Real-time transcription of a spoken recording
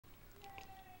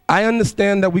I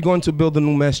understand that we're going to build a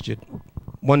new masjid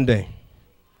one day.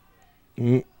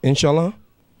 Inshallah.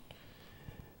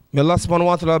 May Allah subhanahu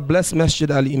wa ta'ala bless Masjid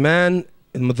al-Iman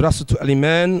and Madrasatu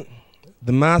al-Iman,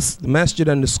 the masjid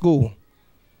and the school.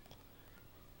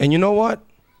 And you know what?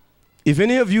 If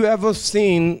any of you ever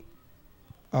seen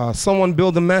someone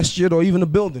build a masjid or even a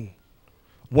building,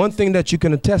 one thing that you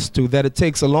can attest to, that it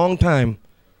takes a long time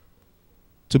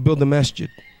to build a masjid.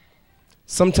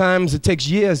 Sometimes it takes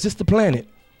years just to plan it.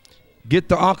 Get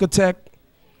the architect,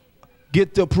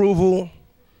 get the approval,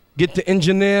 get the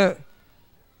engineer,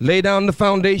 lay down the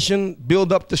foundation,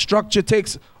 build up the structure. It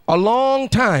takes a long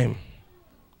time.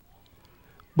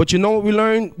 But you know what we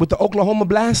learned with the Oklahoma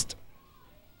blast?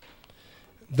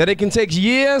 That it can take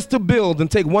years to build and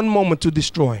take one moment to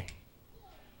destroy.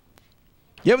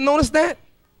 You ever notice that?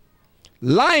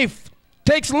 Life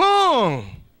takes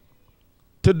long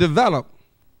to develop,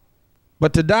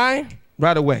 but to die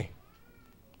right away.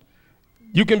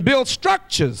 You can build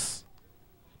structures,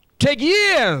 take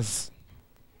years,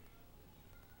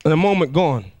 and a moment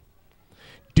gone.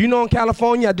 Do you know in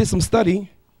California, I did some study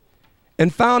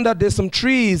and found out there's some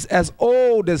trees as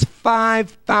old as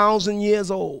 5,000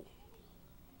 years old.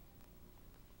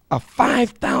 A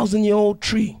 5,000-year-old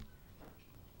tree.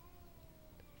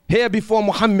 Here before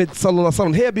Muhammad sallallahu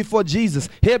alaihi wasallam, here before Jesus,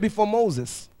 here before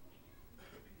Moses.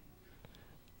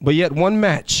 But yet one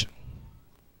match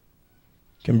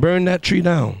can burn that tree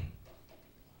down.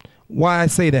 Why I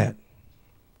say that?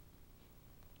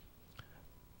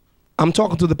 I'm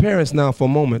talking to the parents now for a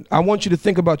moment. I want you to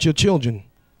think about your children,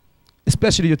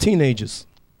 especially your teenagers.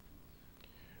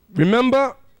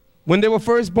 Remember when they were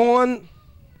first born,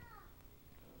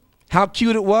 how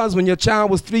cute it was when your child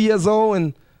was 3 years old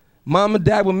and mom and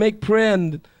dad would make prayer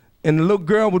and the little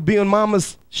girl would be in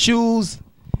mama's shoes.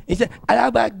 And she said,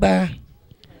 Allahu Akbar.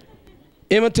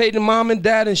 Imitating mom and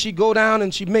dad, and she'd go down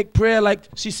and she'd make prayer like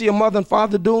she see her mother and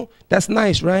father do. That's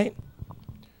nice, right?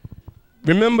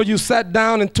 Remember you sat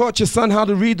down and taught your son how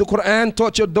to read the Quran,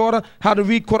 taught your daughter how to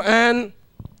read Quran.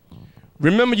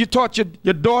 Remember you taught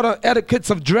your daughter etiquettes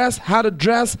of dress, how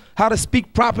to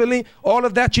speak properly. All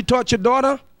of that you taught your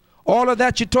daughter. All of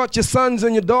that you taught your sons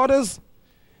and your daughters.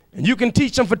 And you can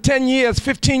teach them for 10 years,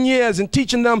 15 years, and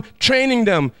teaching them, training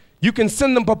them. You can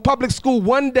send them to public school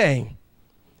one day,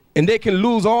 and they can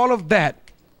lose all of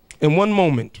that in one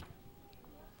moment.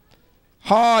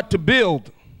 Hard to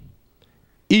build,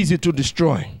 easy to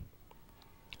destroy.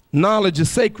 Knowledge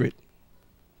is sacred,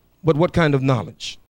 but what kind of knowledge?